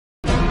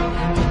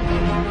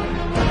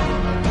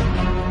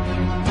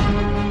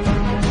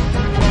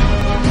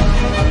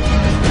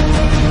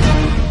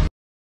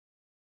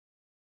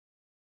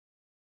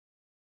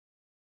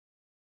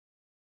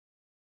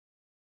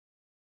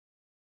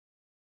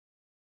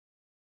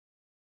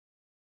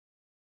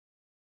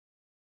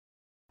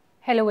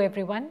Hello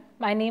everyone,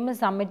 my name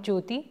is Amit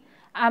Jyoti.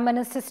 I am an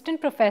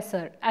assistant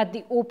professor at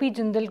the O.P.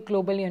 Jindal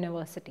Global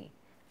University.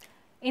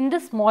 In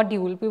this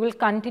module, we will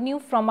continue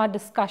from our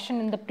discussion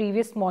in the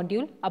previous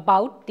module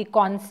about the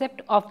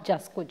concept of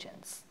just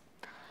cogens.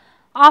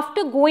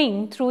 After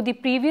going through the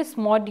previous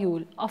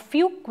module, a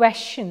few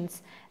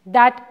questions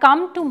that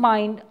come to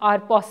mind are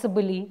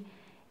possibly,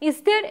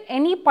 is there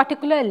any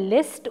particular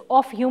list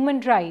of human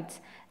rights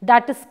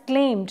that is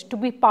claimed to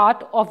be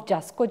part of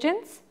just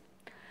cogens?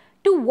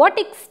 To what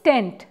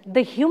extent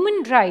the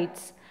human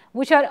rights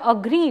which are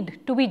agreed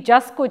to be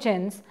just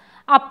cogens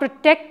are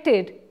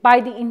protected by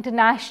the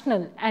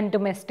international and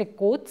domestic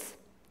codes?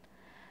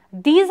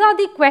 These are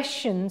the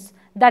questions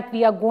that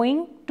we are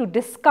going to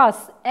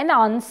discuss and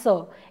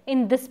answer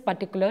in this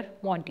particular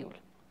module.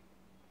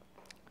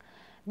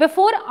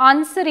 Before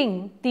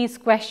answering these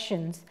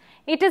questions,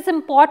 it is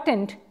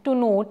important to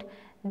note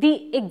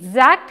the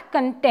exact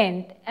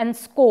content and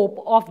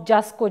scope of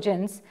just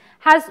cogens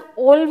has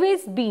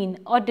always been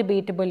a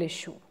debatable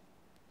issue.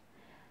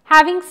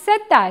 Having said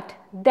that,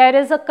 there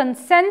is a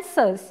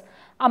consensus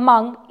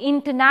among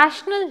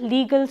international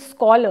legal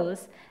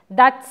scholars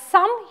that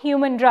some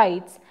human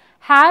rights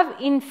have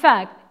in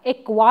fact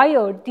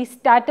acquired the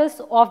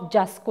status of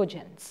just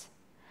cogens.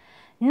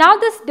 Now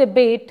this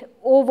debate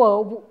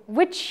over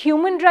which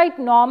human right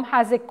norm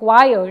has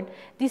acquired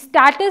the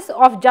status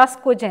of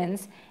just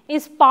cogens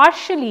is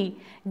partially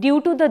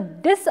due to the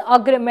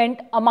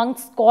disagreement among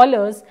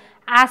scholars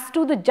as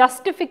to the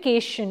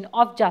justification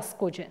of just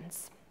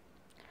cogens.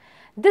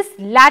 This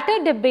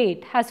latter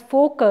debate has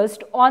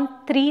focused on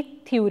three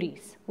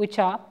theories, which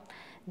are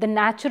the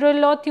natural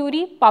law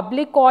theory,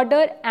 public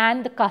order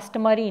and the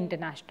customary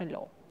international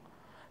law.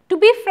 To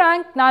be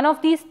frank, none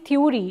of these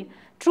theories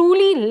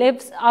truly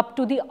lives up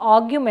to the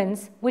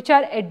arguments which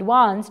are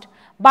advanced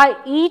by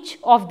each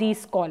of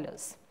these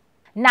scholars.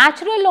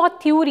 Natural law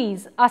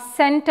theories are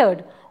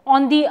centered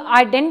on the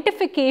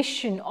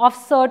identification of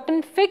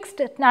certain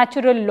fixed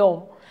natural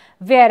law,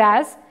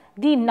 whereas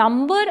the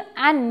number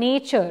and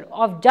nature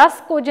of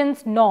just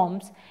cogens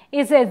norms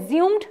is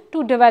assumed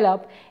to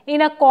develop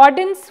in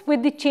accordance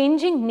with the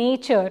changing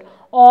nature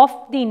of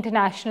the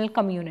international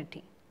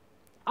community.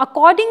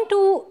 According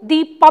to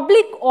the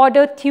public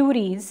order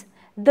theories,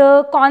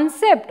 the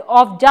concept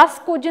of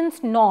just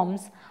cogens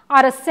norms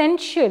are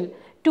essential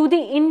to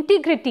the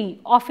integrity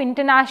of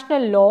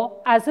international law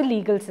as a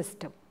legal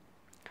system.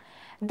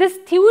 This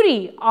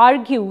theory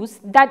argues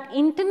that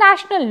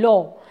international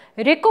law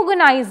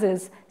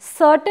recognizes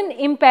certain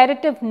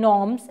imperative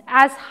norms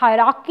as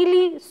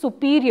hierarchically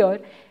superior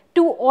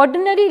to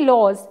ordinary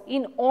laws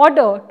in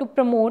order to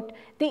promote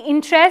the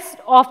interest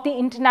of the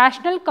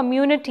international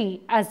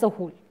community as a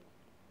whole.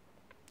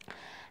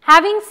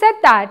 Having said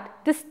that,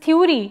 this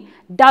theory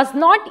does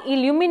not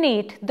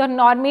illuminate the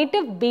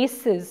normative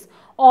basis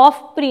of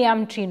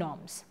preemptory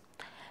norms,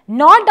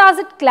 nor does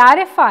it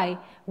clarify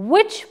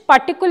which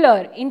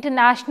particular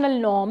international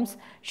norms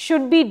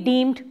should be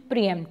deemed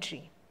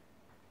preemptory.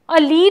 A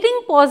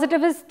leading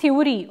positivist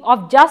theory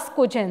of just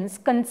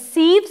cogens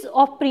conceives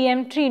of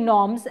preemptory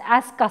norms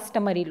as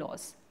customary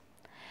laws.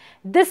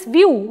 This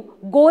view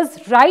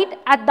goes right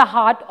at the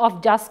heart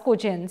of just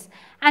cogens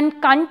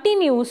and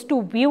continues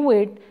to view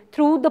it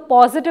through the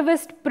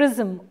positivist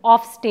prism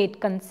of state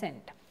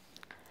consent.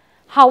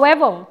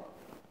 However,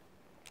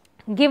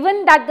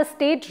 given that the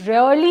state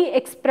rarely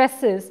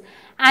expresses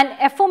an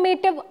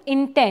affirmative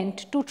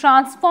intent to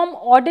transform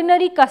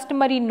ordinary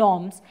customary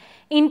norms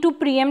into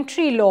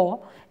preemptory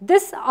law,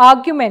 this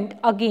argument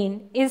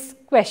again is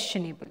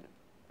questionable.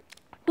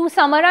 To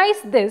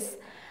summarize this,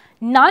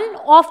 none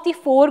of the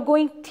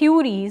foregoing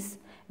theories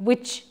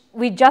which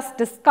we just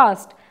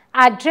discussed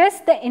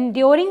address the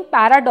enduring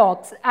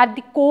paradox at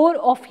the core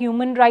of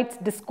human rights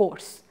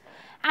discourse,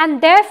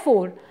 and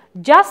therefore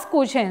just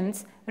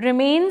cogens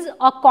remains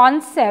a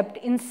concept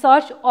in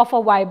search of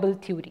a viable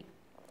theory.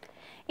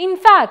 In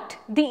fact,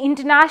 the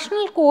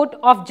International Court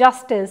of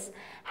Justice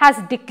has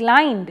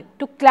declined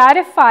to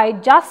clarify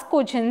just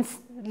cogens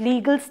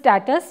legal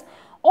status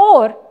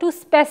or to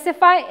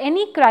specify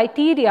any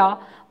criteria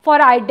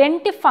for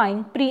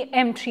identifying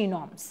preemptory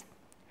norms.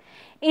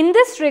 In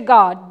this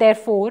regard,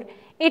 therefore,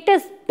 it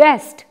is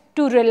best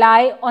to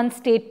rely on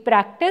state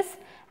practice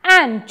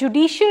and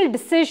judicial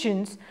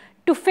decisions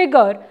to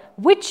figure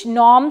which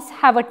norms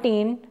have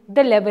attained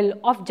the level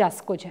of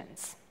just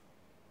cogens.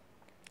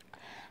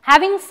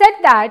 Having said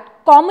that,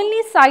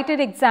 commonly cited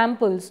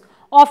examples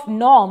of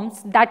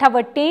norms that have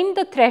attained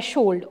the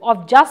threshold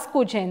of just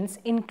cogens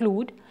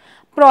include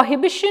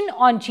prohibition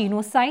on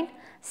genocide,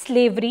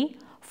 slavery,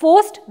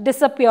 forced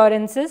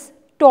disappearances,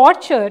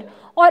 torture,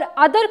 or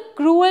other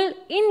cruel,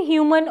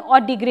 inhuman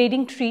or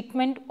degrading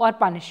treatment or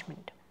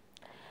punishment.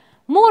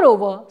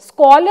 Moreover,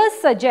 scholars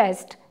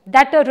suggest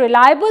that a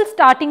reliable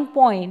starting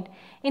point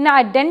in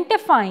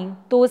identifying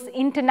those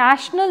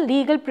international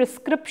legal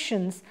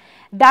prescriptions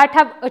that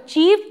have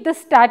achieved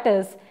this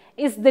status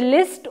is the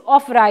list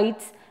of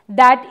rights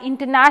that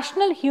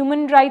international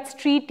human rights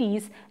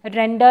treaties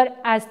render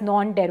as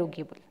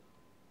non-derogable.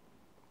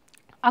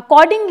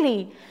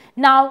 Accordingly,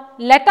 now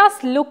let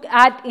us look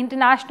at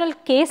international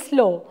case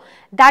law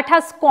that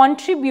has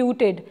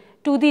contributed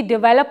to the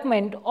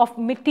development of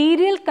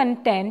material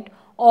content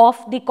of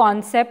the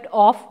concept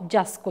of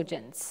jus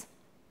cogens.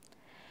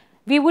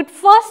 We would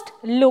first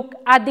look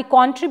at the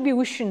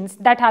contributions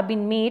that have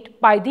been made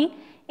by the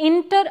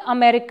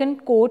Inter-American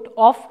Court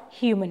of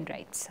Human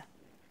Rights.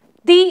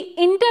 The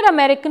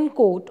Inter-American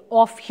Court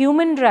of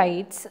Human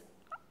Rights,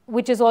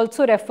 which is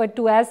also referred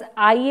to as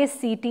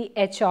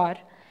IACTHR,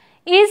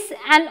 is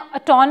an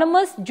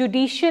autonomous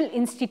judicial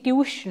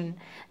institution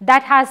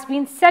that has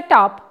been set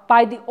up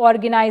by the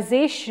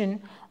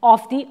Organization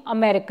of the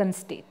American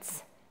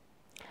States.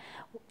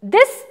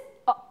 This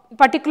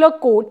particular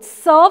court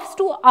serves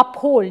to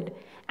uphold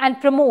and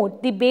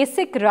promote the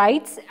basic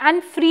rights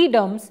and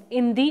freedoms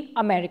in the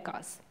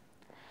Americas.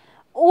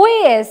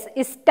 OAS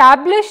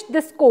established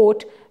this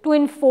court to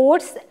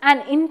enforce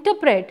and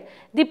interpret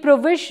the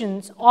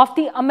provisions of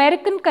the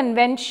American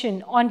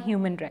Convention on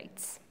Human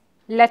Rights.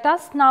 Let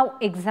us now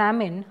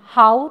examine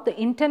how the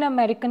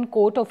Inter-American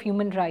Court of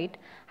Human Rights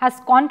has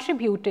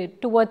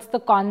contributed towards the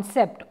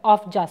concept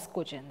of jus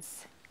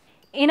cogens.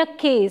 In a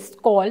case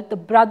called the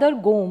Brother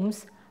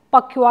Gomes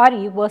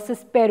Pacuari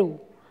versus Peru,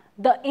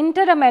 the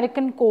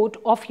Inter-American Court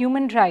of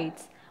Human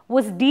Rights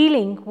was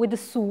dealing with a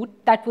suit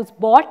that was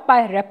brought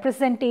by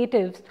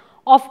representatives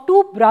of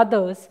two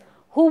brothers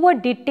who were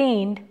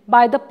detained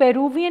by the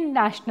Peruvian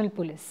National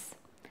Police.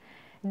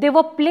 They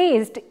were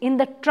placed in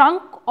the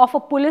trunk of a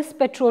police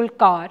patrol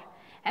car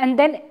and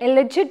then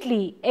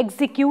allegedly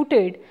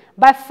executed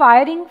by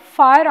firing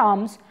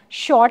firearms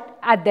shot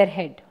at their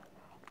head,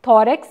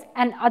 thorax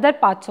and other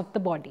parts of the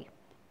body.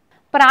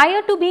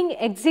 Prior to being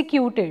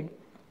executed,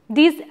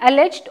 these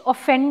alleged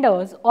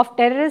offenders of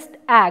terrorist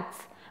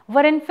acts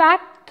were in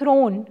fact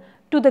thrown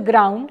to the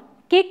ground,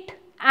 kicked,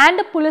 and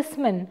a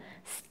policeman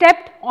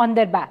stepped on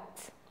their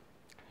backs.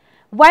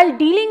 While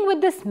dealing with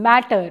this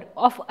matter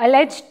of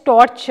alleged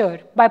torture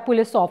by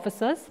police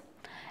officers,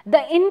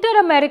 the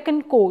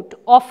Inter-American Court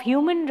of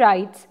Human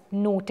Rights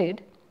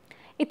noted,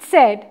 it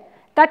said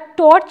that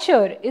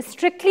torture is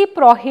strictly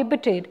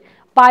prohibited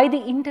by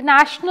the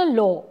international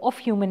law of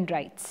human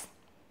rights.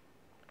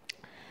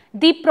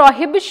 The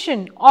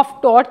prohibition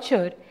of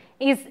torture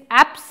is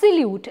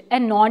absolute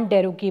and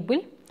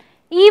non-derogable,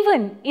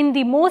 even in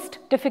the most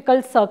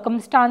difficult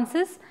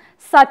circumstances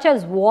such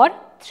as war,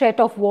 threat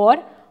of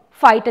war,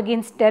 fight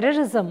against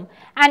terrorism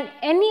and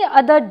any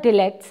other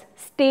delicts,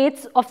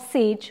 states of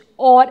siege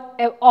or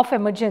of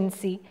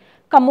emergency,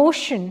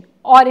 commotion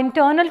or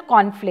internal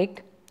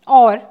conflict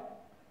or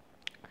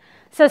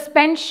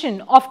suspension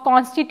of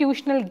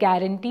constitutional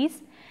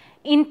guarantees,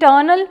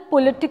 internal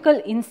political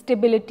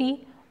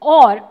instability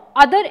or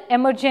other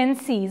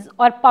emergencies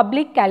or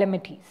public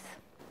calamities.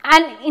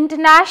 An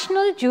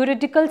international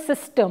juridical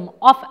system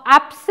of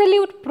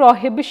absolute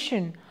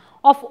prohibition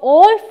of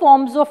all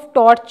forms of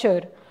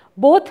torture,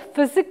 both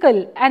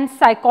physical and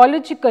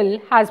psychological,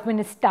 has been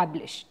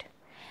established,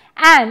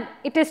 and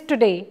it is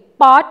today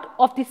part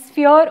of the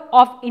sphere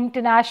of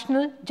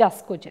international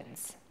jus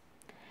cogens.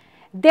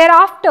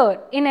 Thereafter,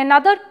 in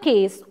another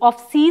case of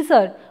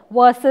Caesar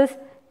versus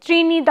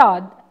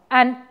Trinidad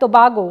and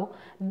Tobago,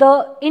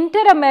 the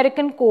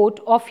Inter-American Court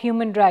of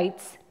Human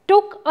Rights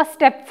took a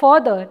step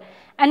further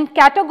and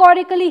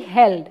categorically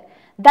held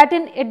that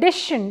in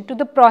addition to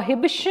the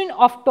prohibition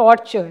of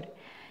torture,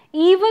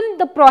 even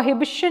the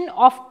prohibition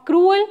of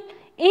cruel,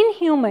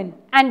 inhuman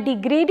and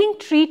degrading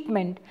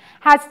treatment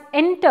has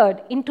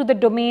entered into the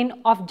domain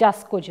of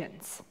jus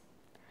cogens.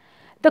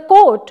 The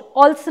court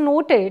also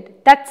noted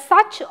that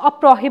such a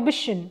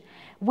prohibition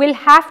will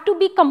have to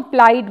be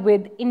complied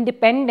with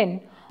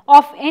independent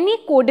of any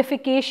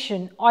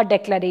codification or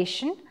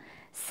declaration,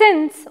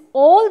 since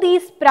all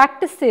these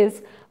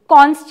practices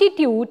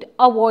constitute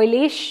a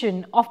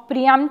violation of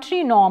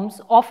preemptory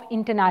norms of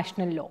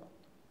international law.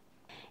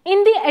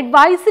 In the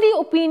advisory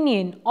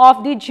opinion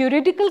of the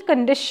juridical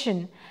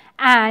condition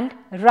and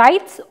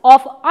rights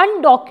of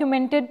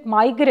undocumented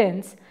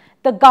migrants,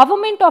 the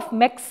government of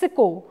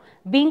Mexico,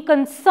 being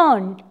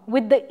concerned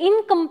with the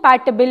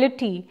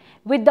incompatibility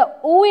with the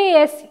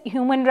OAS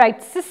human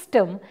rights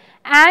system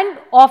and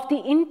of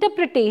the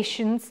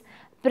interpretations,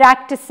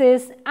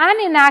 practices and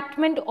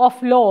enactment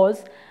of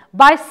laws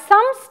by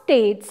some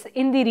states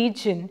in the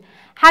region,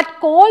 had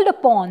called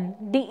upon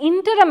the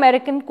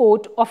Inter-American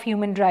Court of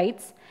Human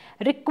Rights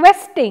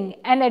requesting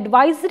an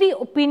advisory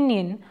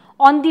opinion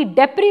on the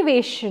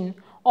deprivation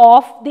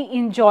of the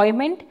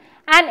enjoyment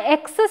and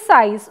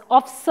exercise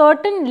of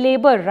certain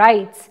labor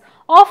rights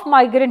of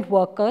migrant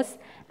workers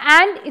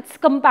and its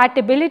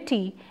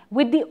compatibility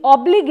with the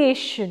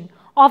obligation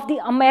of the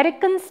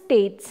American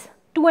states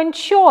to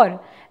ensure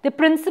the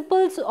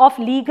principles of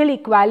legal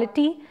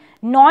equality,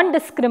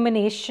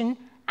 non-discrimination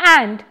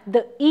and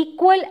the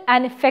equal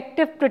and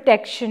effective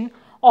protection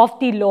of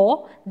the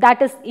law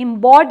that is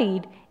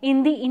embodied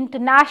in the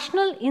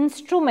international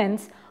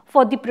instruments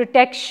for the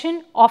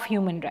protection of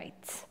human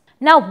rights.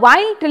 Now,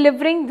 while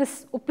delivering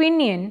this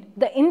opinion,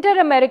 the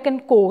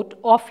Inter-American Court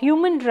of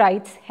Human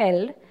Rights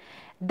held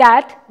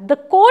that the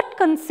court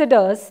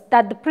considers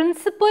that the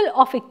principle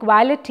of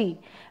equality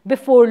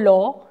before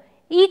law,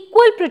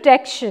 equal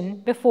protection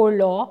before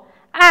law,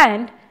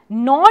 and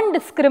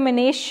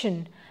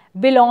non-discrimination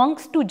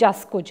belongs to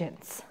jus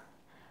cogens.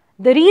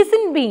 The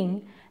reason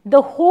being,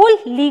 the whole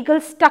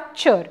legal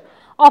structure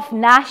of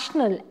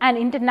national and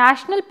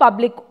international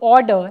public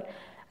order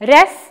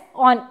rests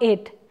on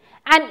it,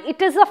 and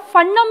it is a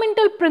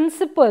fundamental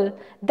principle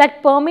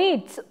that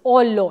permeates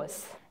all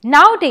laws.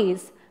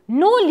 Nowadays,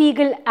 no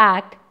legal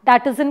act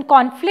that is in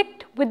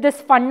conflict with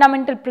this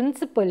fundamental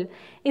principle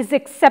is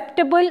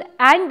acceptable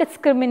and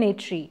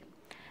discriminatory.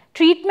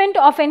 Treatment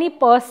of any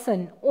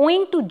person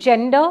owing to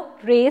gender,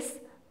 race,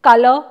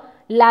 color,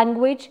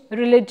 language,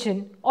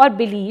 religion or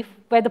belief,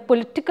 whether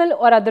political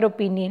or other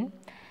opinion,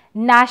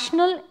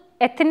 national,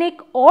 ethnic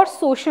or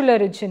social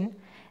origin,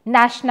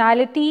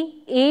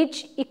 nationality,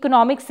 age,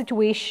 economic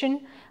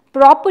situation,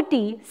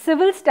 property,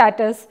 civil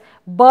status,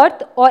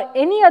 birth or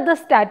any other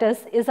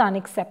status is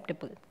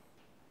unacceptable.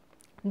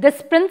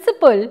 This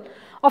principle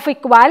of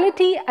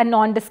equality and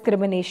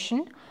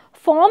non-discrimination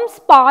forms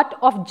part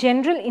of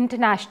general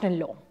international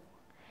law.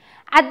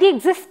 At the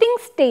existing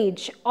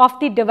stage of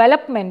the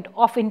development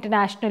of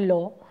international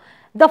law,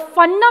 the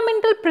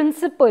fundamental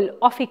principle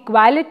of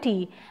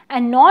equality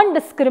and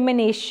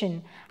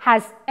non-discrimination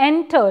has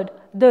entered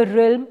the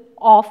realm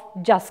of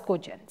jus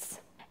cogens.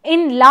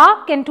 In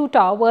La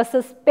Quintuta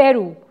versus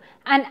Peru,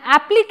 an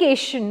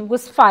application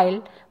was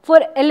filed for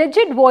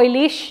alleged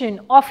violation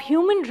of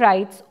human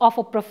rights of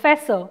a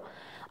professor,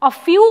 a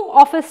few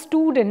of his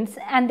students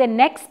and their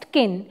next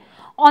kin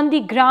on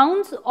the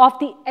grounds of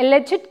the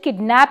alleged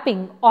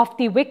kidnapping of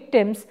the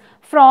victims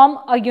from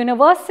a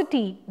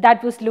university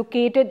that was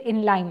located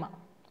in Lima.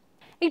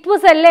 It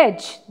was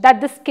alleged that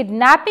this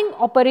kidnapping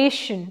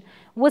operation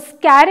was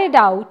carried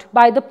out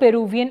by the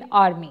Peruvian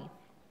army,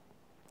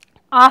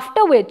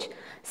 after which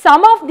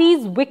some of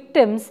these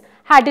victims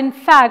had in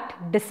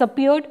fact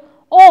disappeared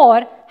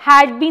or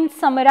had been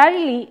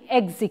summarily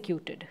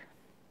executed.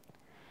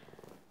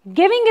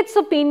 Giving its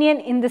opinion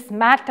in this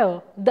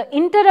matter, the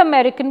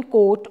Inter-American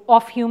Court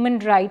of Human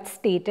Rights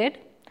stated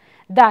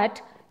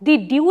that the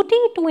duty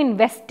to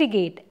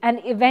investigate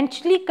and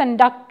eventually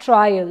conduct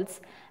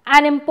trials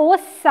and impose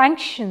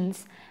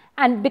sanctions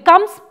and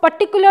becomes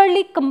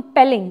particularly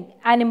compelling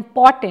and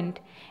important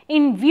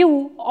in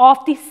view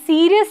of the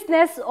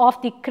seriousness of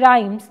the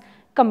crimes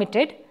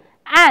committed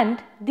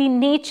and the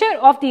nature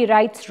of the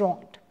rights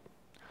wronged.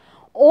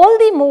 All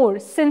the more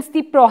since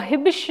the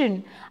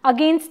prohibition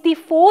against the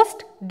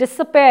forced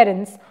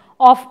disappearance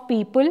of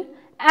people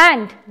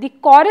and the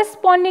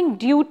corresponding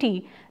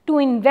duty to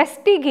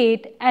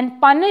investigate and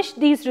punish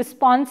these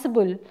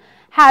responsible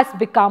has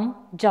become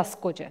jus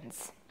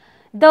cogens.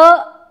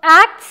 The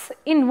acts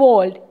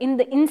involved in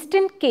the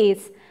instant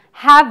case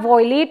have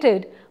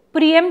violated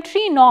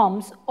preemptory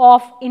norms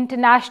of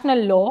international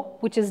law,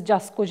 which is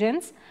jus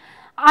cogens,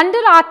 under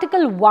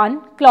Article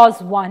 1,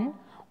 Clause 1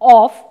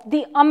 of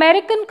the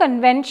American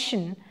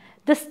Convention.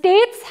 The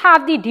states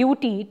have the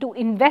duty to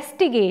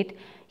investigate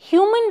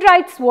human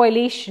rights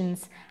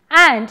violations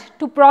and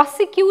to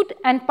prosecute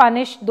and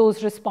punish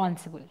those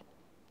responsible.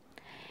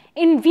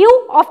 In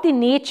view of the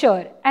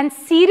nature and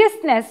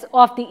seriousness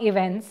of the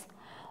events,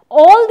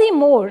 all the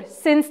more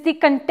since the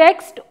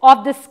context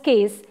of this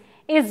case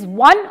is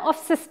one of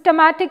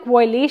systematic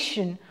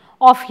violation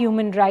of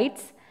human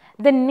rights,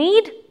 the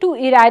need to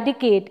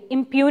eradicate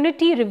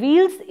impunity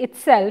reveals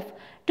itself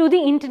to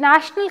the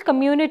international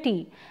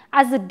community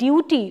as a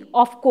duty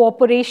of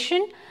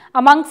cooperation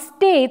among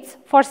states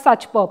for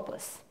such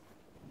purpose.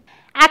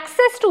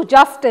 Access to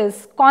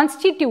justice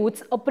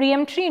constitutes a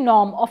preemptory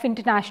norm of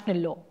international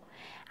law,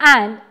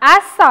 and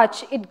as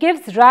such it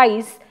gives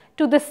rise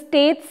to the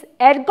state's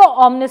erga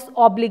omnes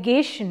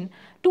obligation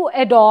to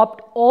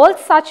adopt all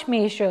such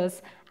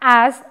measures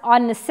as are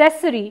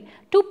necessary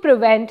to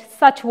prevent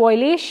such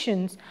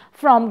violations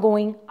from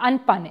going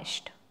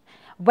unpunished,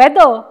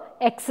 whether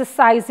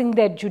exercising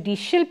their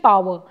judicial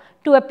power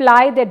to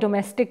apply their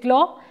domestic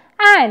law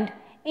and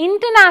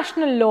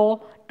international law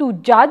to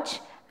judge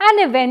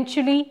and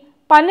eventually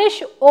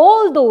punish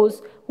all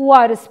those who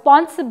are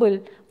responsible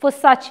for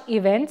such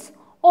events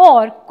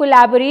or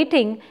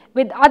collaborating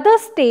with other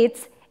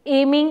states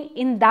aiming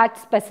in that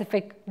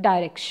specific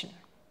direction.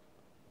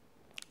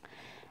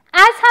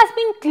 As has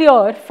been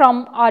clear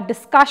from our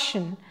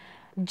discussion,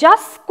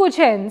 jus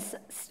cogens,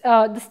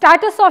 the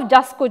status of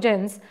jus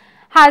cogens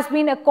has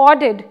been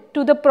accorded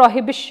to the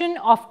prohibition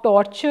of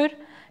torture,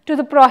 to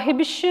the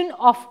prohibition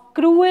of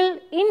cruel,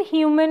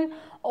 inhuman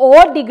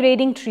or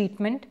degrading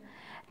treatment,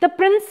 the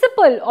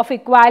principle of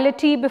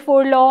equality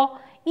before law,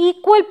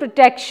 equal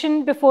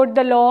protection before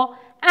the law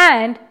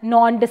and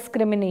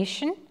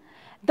non-discrimination,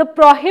 the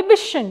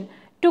prohibition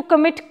to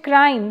commit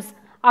crimes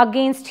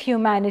against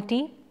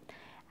humanity,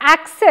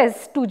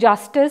 access to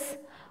justice,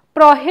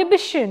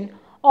 prohibition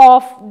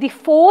of the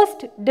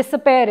forced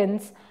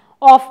disappearance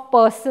of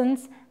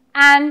persons,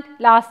 and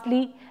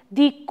lastly,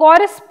 the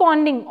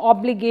corresponding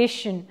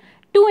obligation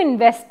to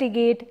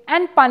investigate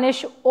and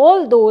punish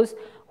all those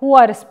who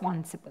are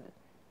responsible.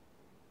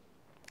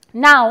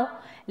 Now,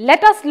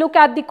 let us look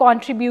at the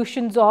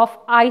contributions of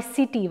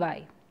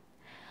ICTY.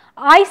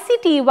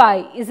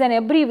 ICTY is an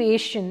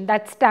abbreviation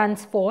that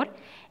stands for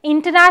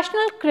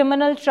International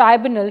Criminal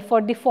Tribunal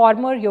for the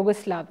Former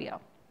Yugoslavia.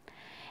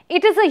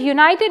 It is a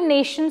United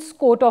Nations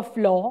Court of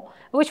Law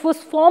which was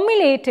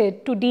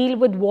formulated to deal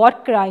with war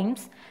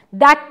crimes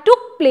that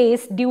took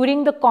place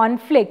during the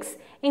conflicts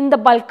in the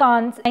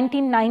Balkans in the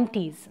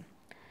 1990s.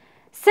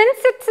 Since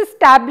its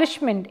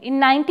establishment in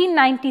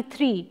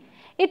 1993,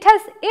 it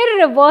has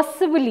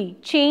irreversibly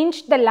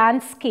changed the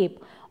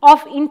landscape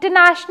of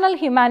international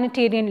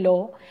humanitarian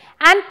law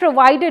and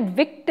provided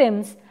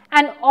victims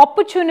an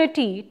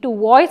opportunity to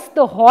voice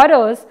the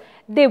horrors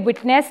they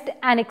witnessed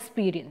and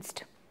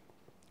experienced.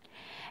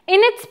 In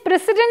its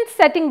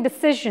precedent-setting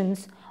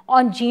decisions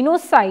on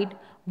genocide,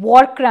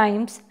 war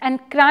crimes, and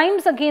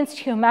crimes against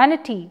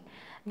humanity,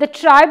 the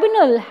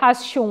tribunal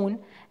has shown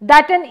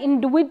that an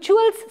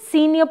individual's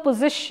senior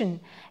position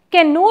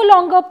can no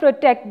longer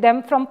protect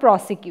them from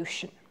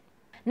prosecution.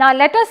 Now,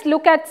 let us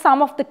look at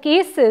some of the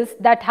cases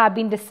that have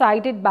been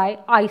decided by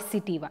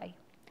ICTY.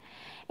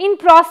 In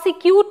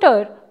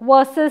Prosecutor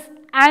versus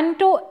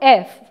Anto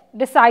F,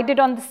 decided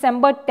on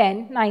December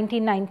 10,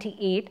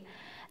 1998,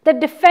 the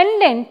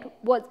defendant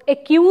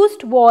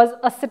accused was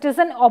a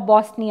citizen of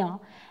Bosnia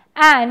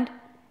and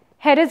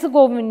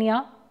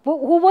Herzegovina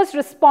who was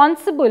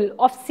responsible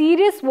of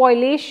serious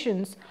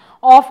violations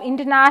of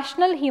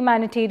international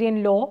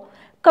humanitarian law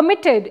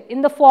committed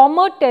in the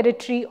former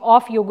territory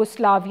of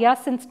Yugoslavia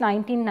since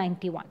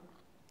 1991.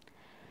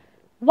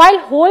 While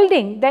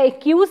holding the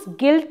accused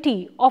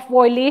guilty of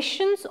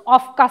violations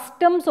of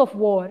customs of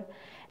war,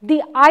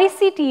 the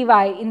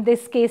ICTY in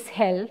this case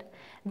held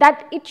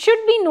that it should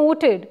be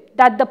noted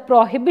that the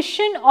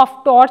prohibition of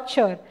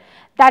torture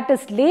that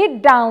is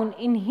laid down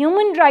in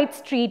human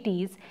rights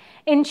treaties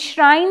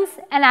enshrines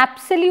an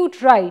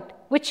absolute right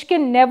which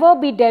can never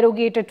be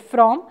derogated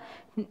from,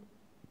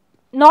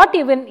 not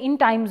even in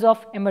times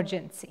of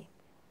emergency.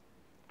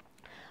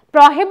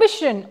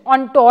 Prohibition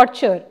on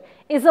torture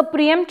is a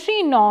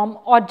peremptory norm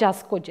or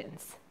jus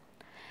cogens.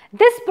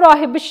 This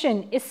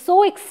prohibition is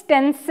so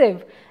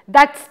extensive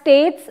that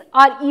states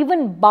are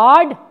even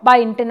barred by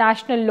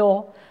international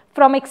law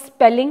from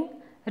expelling,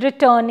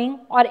 returning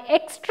or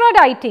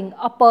extraditing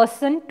a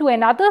person to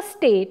another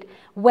state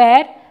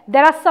where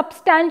there are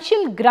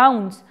substantial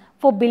grounds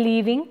for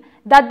believing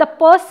that the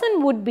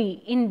person would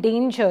be in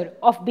danger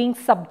of being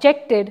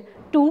subjected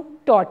to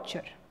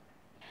torture.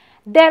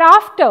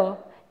 Thereafter,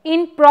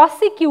 in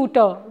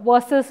Prosecutor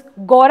versus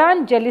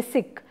Goran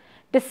Jelicic,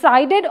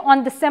 decided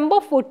on December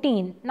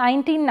 14,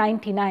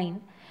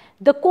 1999,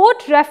 the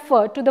court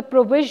referred to the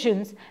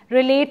provisions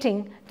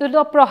relating to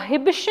the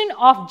prohibition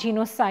of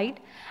genocide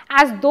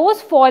as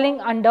those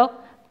falling under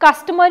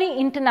customary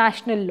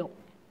international law.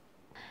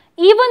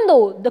 Even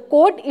though the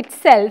court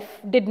itself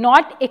did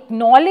not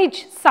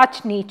acknowledge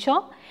such nature,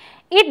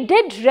 it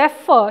did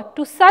refer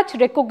to such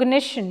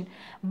recognition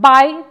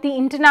by the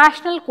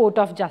International Court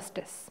of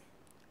Justice.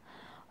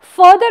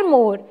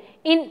 Furthermore,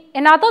 in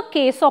another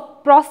case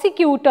of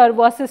Prosecutor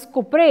versus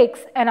Kuprex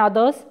and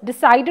others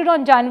decided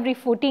on January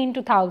 14,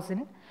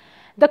 2000,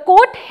 the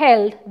court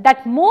held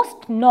that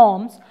most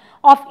norms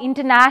of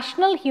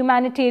international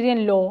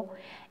humanitarian law,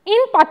 in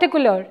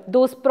particular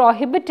those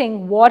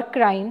prohibiting war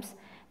crimes,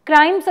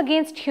 crimes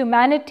against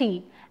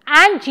humanity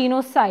and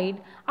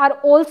genocide, are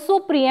also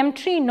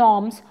peremptory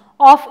norms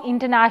of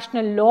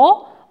international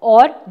law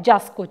or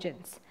jus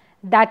cogens,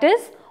 that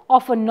is,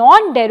 of a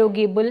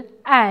non-derogable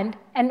and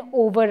an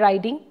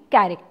overriding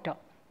character.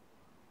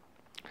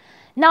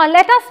 Now,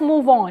 let us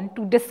move on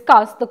to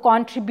discuss the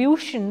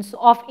contributions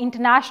of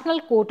International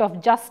Court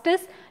of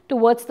Justice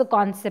towards the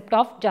concept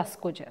of jus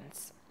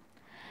cogens.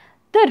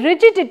 The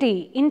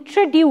rigidity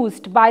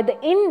introduced by the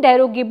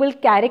inderogable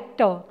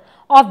character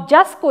of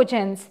jus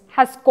cogens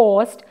has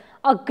caused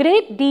a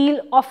great deal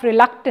of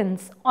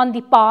reluctance on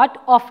the part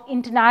of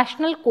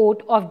International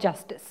Court of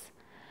Justice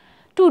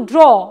to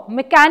draw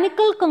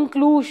mechanical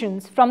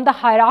conclusions from the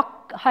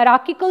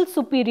hierarchical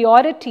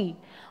superiority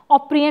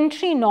of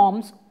peremptory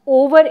norms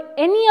over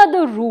any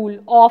other rule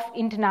of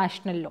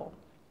international law.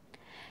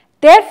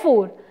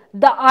 Therefore,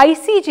 the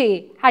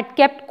ICJ had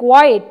kept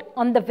quiet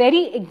on the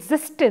very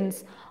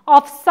existence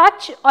of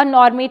such a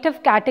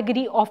normative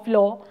category of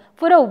law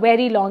for a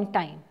very long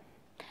time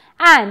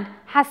and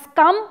has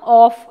come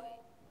off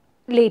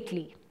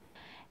lately.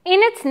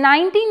 In its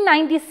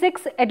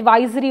 1996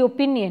 advisory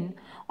opinion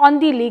on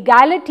the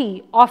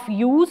legality of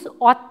use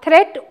or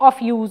threat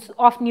of use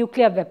of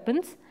nuclear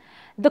weapons,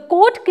 the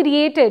court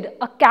created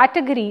a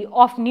category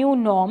of new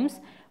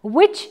norms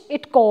which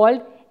it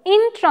called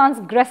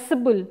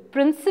intransgressible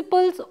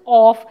principles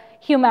of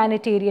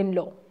humanitarian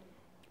law,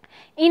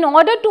 in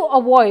order to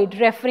avoid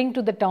referring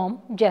to the term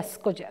jus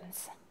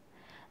cogens.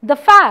 The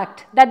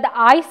fact that the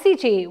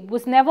ICJ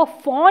was never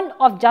fond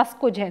of just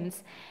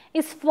cogens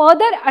is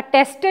further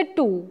attested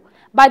to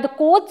by the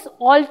court's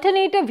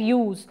alternative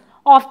use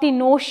of the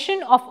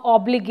notion of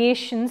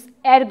obligations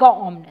erga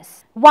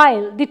omnes.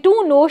 While the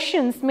two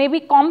notions may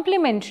be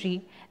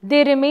complementary,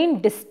 they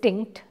remain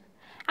distinct,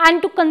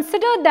 and to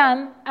consider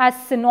them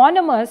as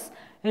synonymous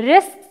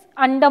risks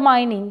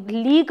undermining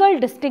legal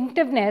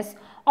distinctiveness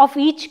of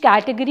each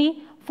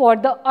category, for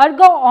the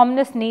erga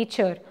omnes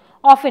nature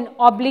of an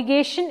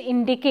obligation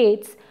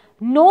indicates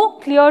no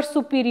clear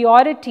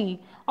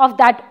superiority of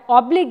that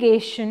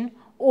obligation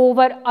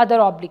over other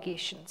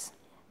obligations.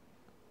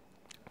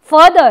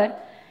 Further,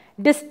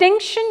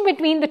 distinction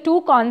between the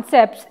two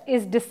concepts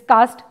is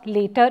discussed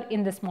later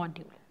in this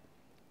module.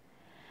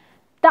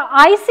 The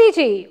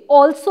ICJ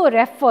also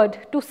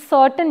referred to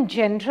certain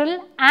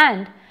general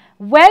and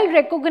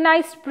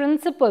well-recognized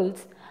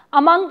principles,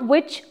 among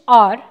which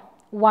are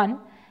 1.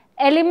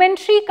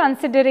 Elementary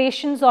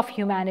considerations of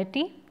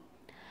humanity.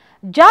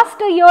 Just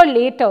a year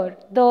later,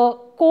 the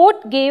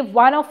court gave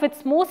one of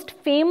its most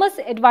famous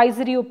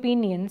advisory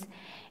opinions,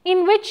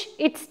 in which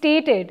it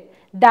stated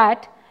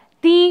that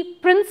the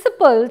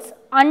principles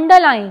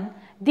underlying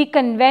the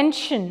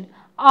convention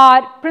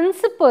are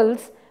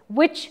principles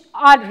which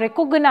are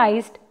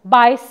recognized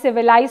by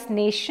civilized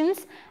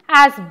nations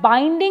as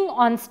binding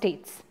on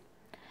states,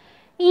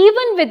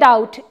 even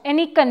without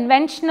any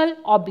conventional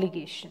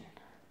obligation.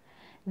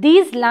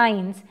 These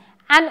lines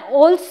and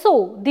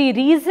also the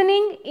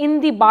reasoning in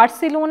the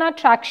Barcelona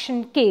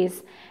traction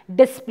case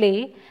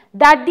display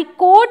that the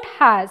court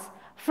has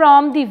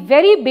from the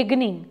very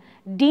beginning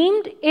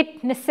deemed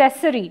it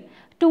necessary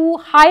to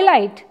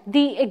highlight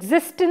the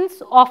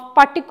existence of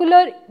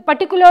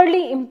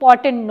particularly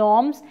important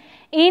norms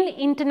in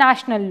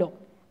international law,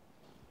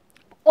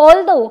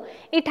 although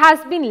it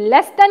has been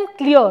less than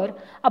clear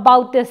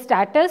about their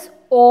status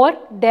or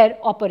their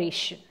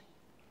operation.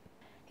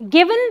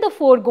 Given the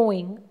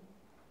foregoing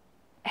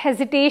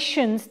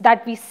hesitations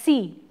that we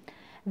see,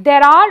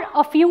 there are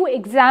a few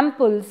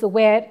examples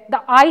where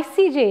the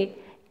ICJ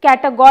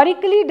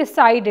categorically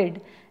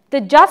decided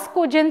the just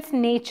cogens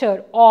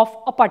nature of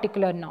a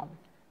particular norm,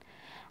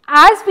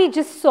 as we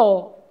just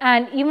saw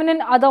and even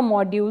in other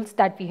modules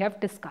that we have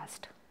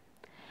discussed.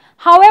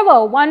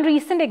 However, one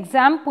recent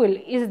example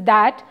is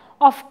that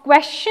of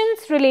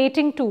questions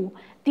relating to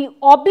the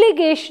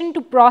obligation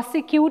to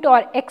prosecute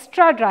or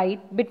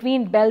extradite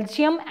between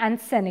Belgium and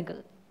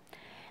Senegal,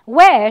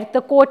 where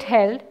the court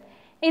held,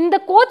 in the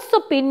court's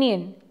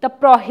opinion, the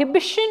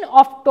prohibition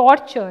of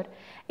torture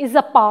is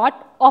a part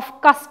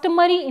of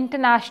customary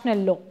international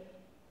law,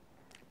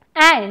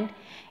 and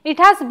it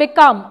has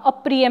become a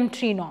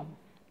preemptory norm.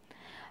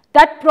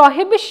 That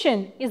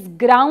prohibition is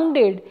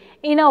grounded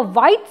in a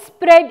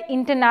widespread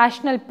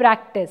international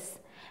practice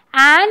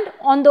and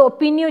on the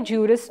opinio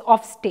juris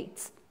of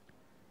states.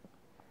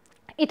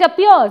 It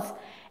appears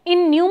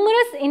in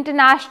numerous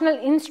international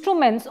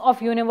instruments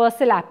of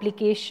universal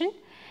application,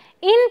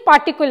 in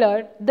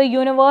particular the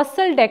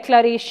Universal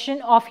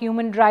Declaration of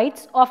Human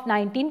Rights of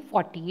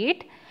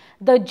 1948,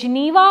 the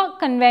Geneva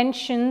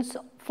Conventions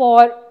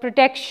for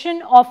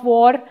Protection of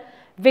War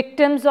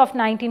Victims of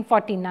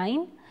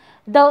 1949,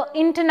 the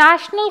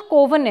International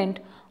Covenant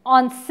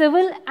on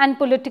Civil and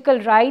Political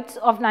Rights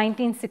of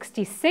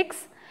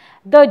 1966,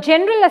 the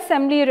General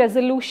Assembly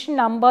Resolution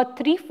number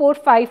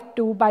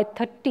 3452 by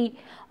 30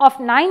 of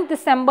 9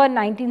 December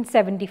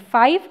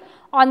 1975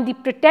 on the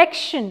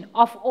protection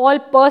of all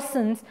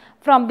persons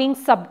from being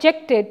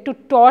subjected to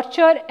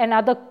torture and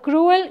other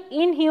cruel,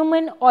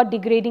 inhuman or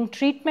degrading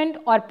treatment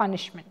or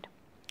punishment.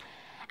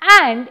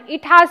 And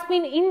it has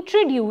been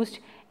introduced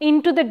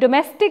into the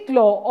domestic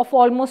law of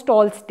almost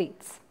all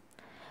states.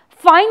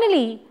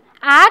 Finally,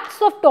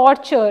 acts of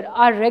torture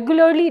are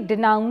regularly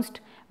denounced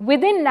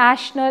within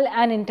national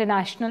and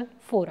international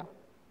fora.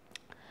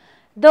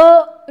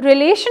 The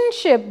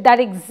relationship that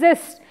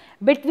exists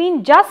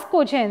between just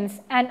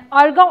cogens and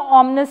erga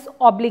omnes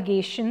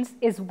obligations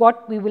is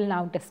what we will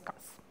now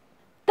discuss.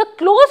 The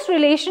close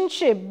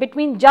relationship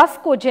between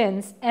just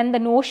cogens and the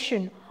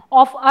notion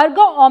of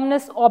erga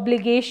omnes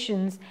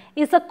obligations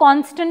is a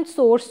constant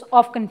source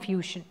of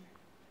confusion.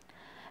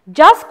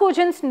 Just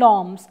cogens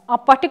norms are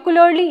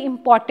particularly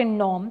important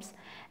norms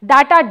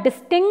that are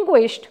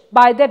distinguished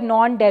by their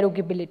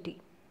non-derogability.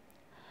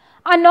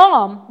 A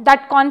norm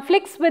that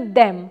conflicts with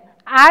them,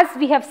 as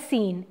we have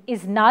seen,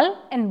 is null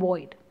and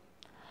void.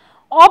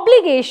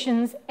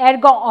 Obligations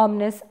erga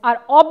omnes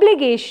are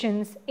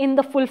obligations in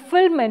the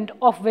fulfillment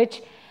of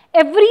which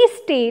every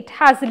state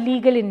has a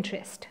legal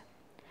interest.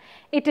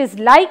 It is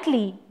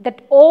likely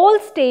that all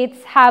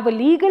states have a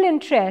legal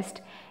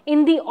interest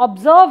in the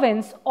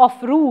observance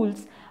of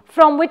rules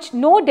from which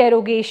no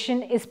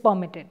derogation is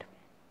permitted.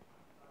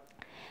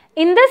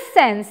 In this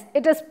sense,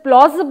 it is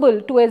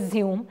plausible to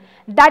assume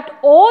that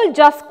all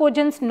just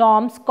cogens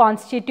norms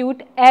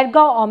constitute erga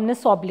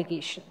omnes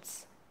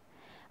obligations.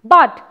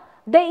 But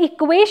the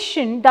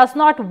equation does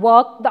not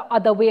work the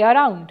other way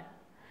around.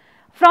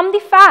 From the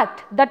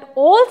fact that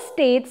all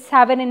states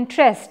have an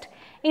interest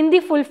in the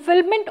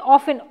fulfillment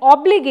of an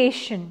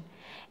obligation,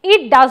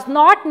 it does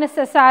not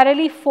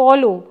necessarily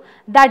follow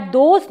that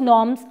those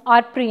norms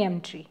are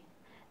preemptory.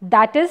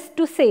 That is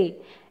to say,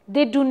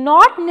 they do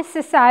not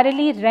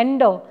necessarily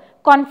render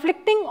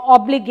conflicting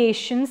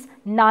obligations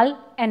null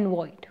and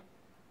void.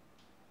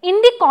 In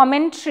the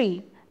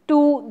commentary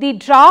to the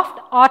draft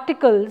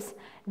articles,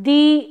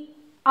 the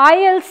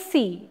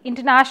ILC,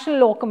 International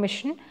Law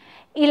Commission,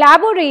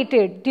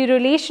 elaborated the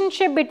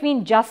relationship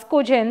between jus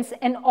cogens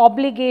and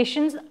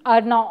obligations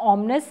erga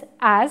omnes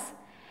as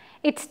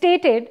it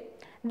stated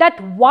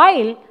that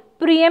while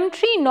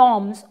preemptory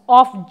norms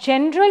of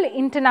general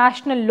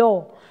international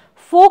law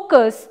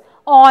focus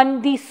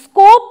on the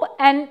scope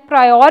and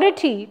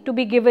priority to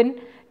be given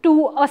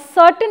to a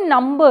certain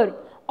number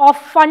of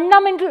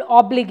fundamental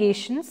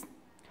obligations,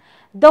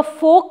 the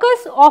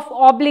focus of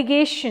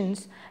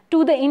obligations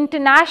to the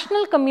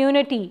international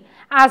community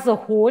as a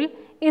whole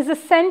is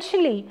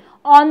essentially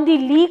on the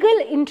legal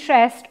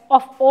interest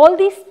of all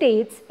the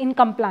states in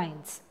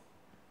compliance.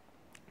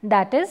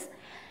 That is,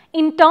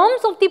 in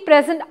terms of the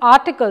present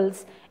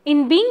articles,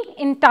 in being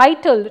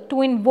entitled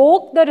to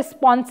invoke the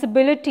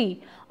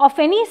responsibility of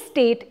any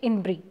state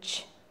in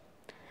breach.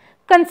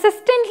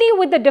 Consistently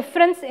with the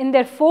difference in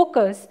their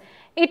focus,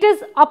 it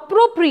is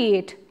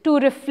appropriate to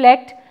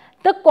reflect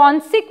the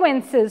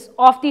consequences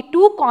of the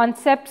two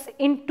concepts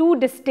in two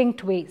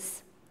distinct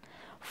ways.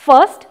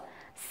 First,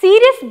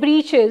 serious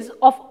breaches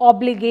of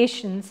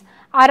obligations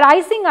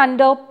arising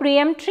under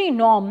preemptory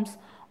norms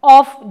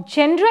of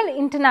general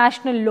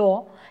international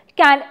law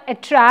can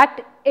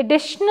attract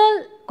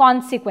additional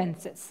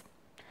consequences,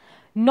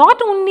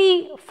 not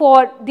only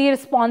for the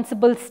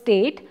responsible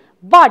state,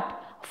 but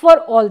for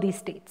all the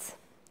states.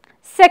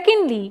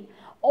 Secondly,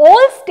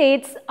 all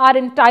states are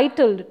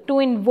entitled to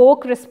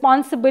invoke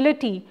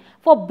responsibility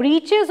for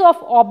breaches of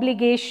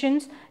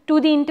obligations to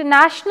the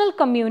international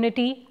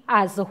community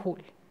as a whole.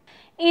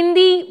 In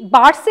the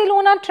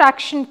Barcelona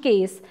traction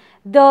case,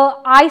 the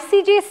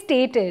ICJ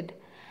stated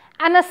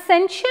an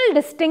essential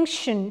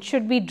distinction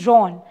should be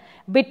drawn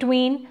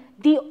between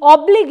the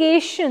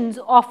obligations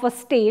of a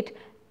state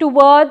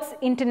towards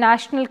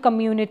international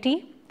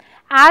community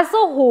as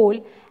a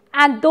whole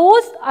and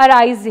those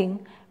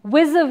arising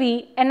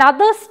vis-a-vis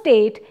another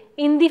state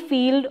in the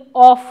field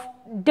of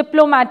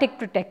diplomatic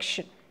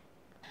protection.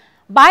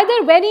 By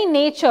their very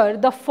nature,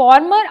 the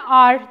former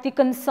are the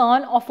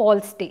concern of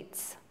all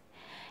states.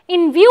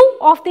 In view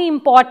of the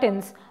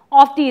importance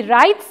of the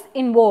rights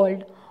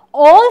involved,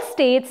 all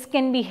states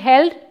can be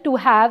held to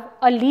have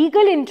a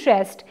legal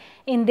interest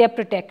in their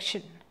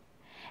protection.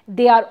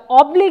 They are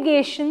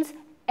obligations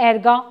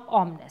erga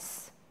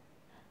omnes.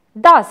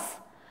 Thus,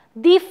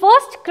 the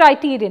first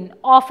criterion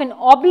of an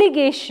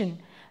obligation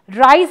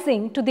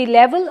rising to the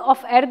level of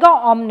erga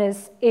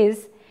omnes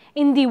is,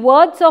 in the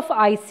words of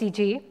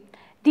ICJ,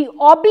 the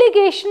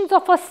obligations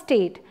of a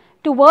state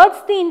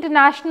towards the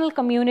international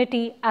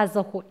community as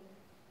a whole.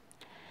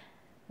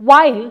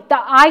 While the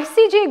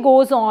ICJ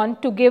goes on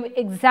to give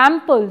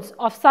examples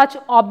of such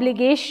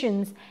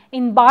obligations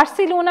in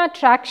Barcelona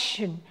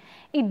traction,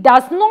 it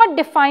does not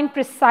define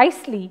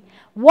precisely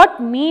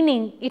what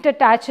meaning it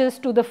attaches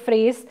to the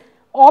phrase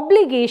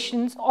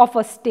obligations of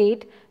a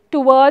state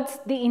towards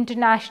the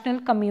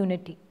international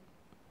community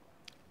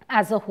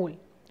as a whole.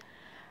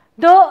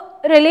 The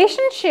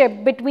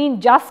relationship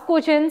between jus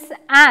cogens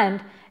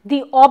and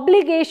the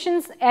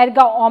obligations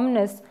erga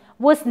omnes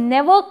was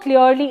never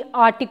clearly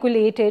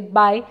articulated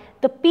by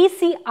the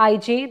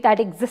PCIJ that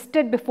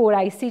existed before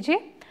ICJ,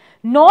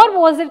 nor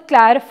was it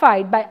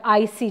clarified by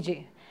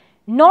ICJ,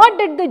 nor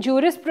did the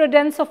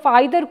jurisprudence of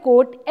either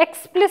court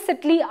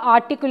explicitly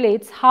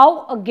articulates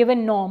how a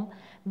given norm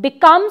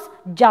becomes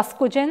jus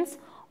cogens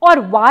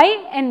or why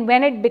and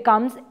when it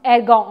becomes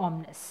erga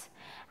omnes,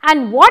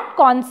 and what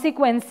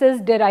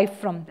consequences derive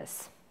from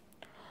this.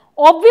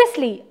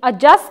 Obviously, a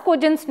jus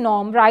cogens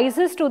norm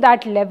rises to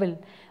that level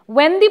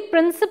when the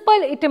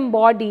principle it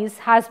embodies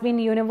has been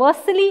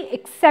universally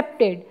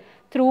accepted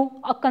through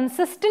a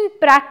consistent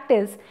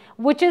practice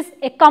which is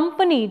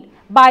accompanied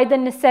by the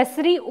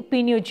necessary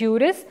opinio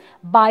juris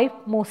by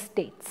most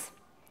states.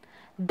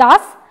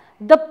 Thus,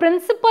 the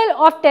principle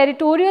of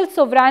territorial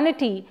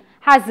sovereignty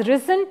has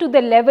risen to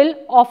the level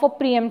of a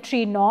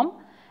preemptory norm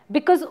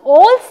because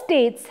all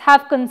states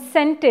have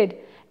consented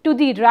to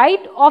the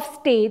right of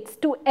states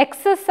to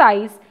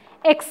exercise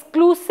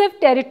exclusive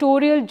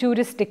territorial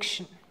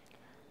jurisdiction.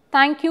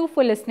 Thank you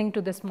for listening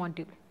to this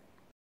module.